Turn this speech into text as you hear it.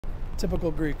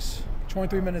Typical Greeks.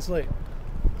 23 minutes late.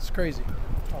 It's crazy.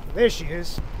 Oh, there she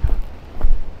is.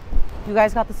 You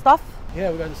guys got the stuff? Yeah,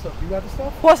 we got the stuff. You got the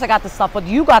stuff? Of course I got the stuff, but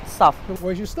you got the stuff.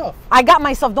 Where's your stuff? I got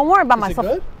my stuff. Don't worry about my stuff.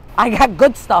 Is it good? I got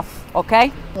good stuff,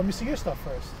 okay? Let me see your stuff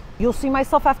first. You'll see my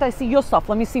stuff after I see your stuff.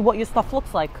 Let me see what your stuff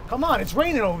looks like. Come on, it's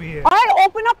raining over here. All right,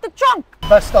 open up the trunk.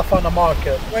 Best stuff on the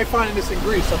market. You ain't finding this in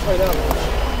Greece, I'll tell you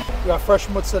that much. We got fresh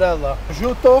mozzarella,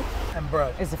 prosciutto, and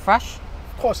bread. Is it fresh?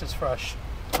 Of course it's fresh.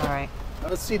 All right. Now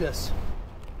let's see this.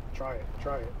 Try it,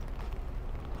 try it.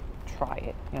 Try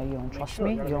it. Yeah, you don't trust sure,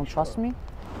 me? you You gotta don't make trust sure. me?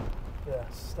 Yeah,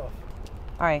 stuff.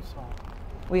 All right. So,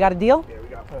 We got a deal?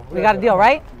 yeah, We got a deal,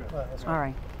 right? That's All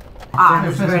right. Ah,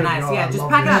 this is very nice. Yeah, just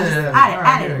pack it out. Just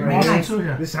add it. Very nice.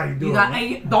 This is how you do You it.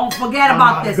 got. Don't forget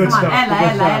about this. Come on,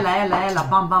 Ella.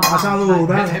 Bam,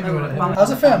 bam, bam. How's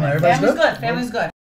the family? Everybody's good? Family's good. Family's good.